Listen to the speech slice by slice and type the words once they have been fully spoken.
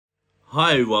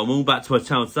Hi everyone, welcome back to my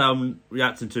channel. Today I'm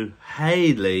reacting to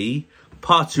Halle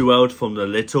Party World from the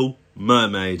Little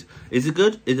Mermaid. Is it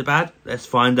good? Is it bad? Let's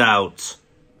find out.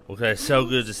 Okay, so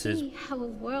good this is. How a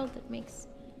world that makes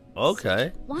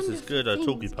okay, this is good. Our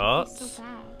talky parts. So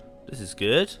this is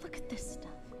good. Look at this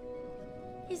stuff.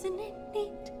 Isn't it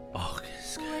neat? Oh,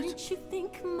 it's good. Wouldn't you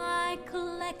think my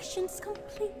collection's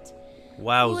complete?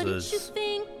 Wowzers. Wouldn't you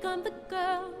think I'm the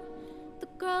girl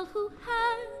who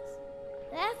has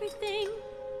everything?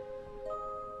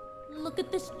 Look at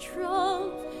this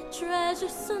trove,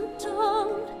 treasures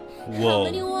untold. Whoa. How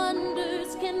many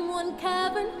wonders can one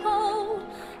cavern hold?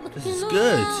 This is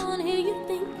good. Here you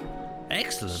think,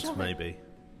 excellent, maybe.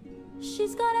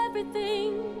 She's got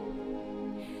everything.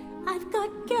 I've got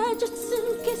gadgets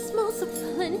and gizmos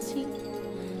aplenty.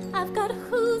 I've got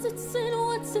who's it's and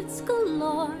what's it's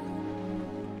galore.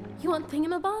 You want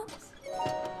thingamabobs?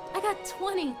 I got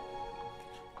 20.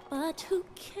 But who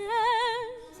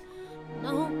cares?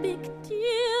 No big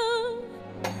deal.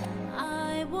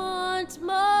 I want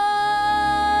more.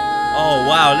 Oh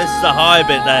wow, this is the high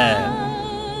bit there.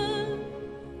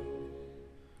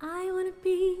 I wanna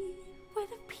be where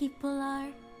the people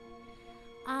are.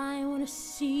 I wanna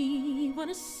see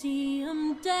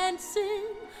them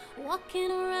dancing,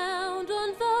 walking around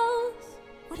on those,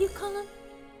 what do you call them?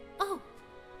 Oh,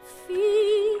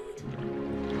 feet.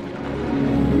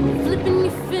 Flipping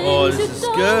your fins. Oh, this is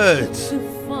good. Too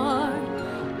far.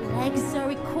 Legs are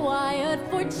required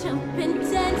for jumping,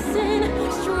 dancing,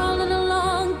 strolling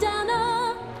along down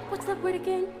a, what's that word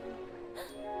again?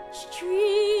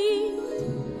 Street.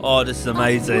 Oh, this is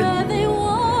amazing. Up where they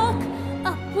walk,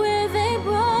 up where they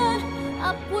run,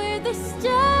 up where they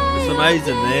stay. It's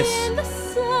amazing, this. In the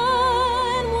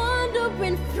sun,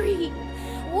 wandering free.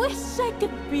 Wish I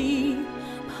could be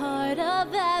part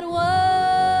of that world.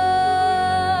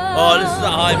 Oh, this is the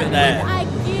high bit there. I'd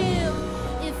give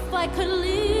if I could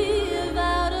live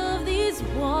out of these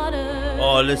waters.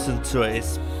 Oh, listen to it.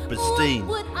 It's pristine.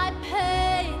 What would I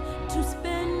pay to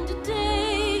spend a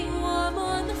day warm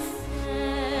on the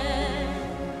sand?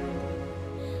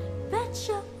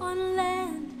 Betcha on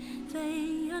land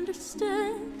they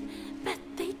understand. Bet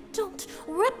they don't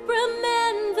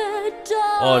reprimand their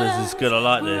daughters. Oh, this is good. I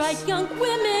like this. Bright young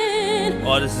women.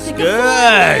 Oh, this is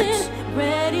good.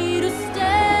 Ready to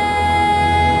stand.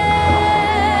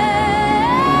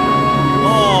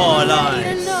 Oh, nice.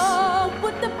 Ready to know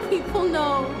what the people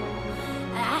know.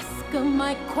 Ask them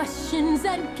my questions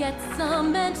and get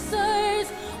some answers.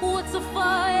 What's a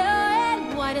fire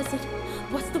and why does it?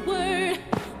 What's the word?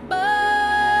 Burn.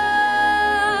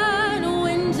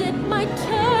 When's it my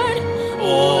turn?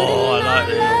 Oh, I like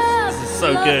this. This is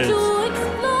so good.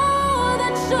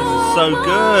 This is so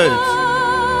good.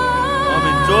 I'm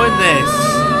enjoying this.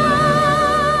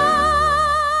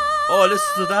 Oh,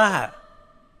 listen to that.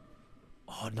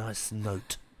 Oh, nice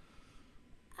note.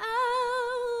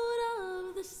 Out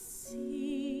of the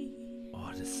sea.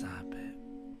 Oh, this sad bit.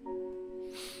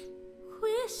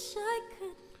 Wish I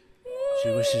could be. She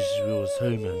wishes she was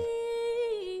human.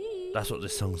 That's what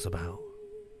this song's about.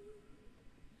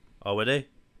 Oh, ready?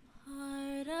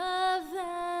 Part of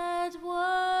that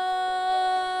world.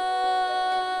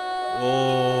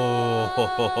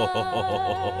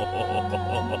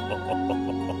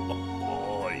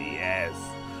 Oh, yes.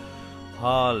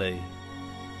 Halle.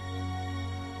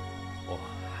 Or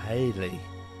Halle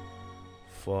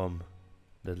from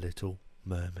the Little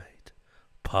Mermaid.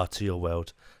 Part of your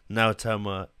world. Now tell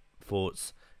my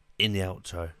thoughts in the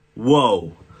outro.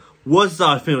 Whoa. What did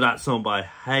I think of that song by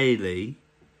Halle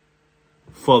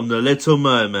from the Little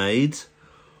Mermaid?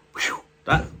 Whew.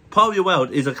 That Part of Your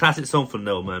World is a classic song from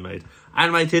Little Mermaid.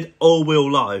 Animated all real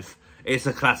life. It's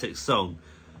a classic song.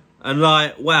 And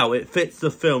like, wow, it fits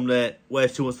the film there where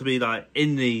she wants to be like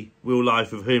in the real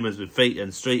life of humans with feet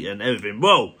and street and everything.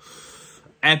 Whoa!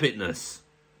 Epicness.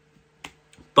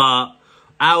 But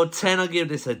out of 10, I give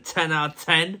this a 10 out of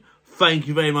 10. Thank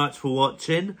you very much for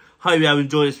watching. Hope you have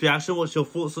enjoyed this reaction. What's your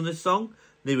thoughts on this song?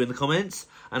 Leave it in the comments.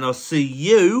 And I'll see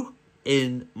you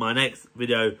in my next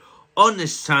video on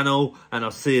this channel. And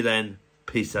I'll see you then.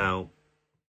 Peace out.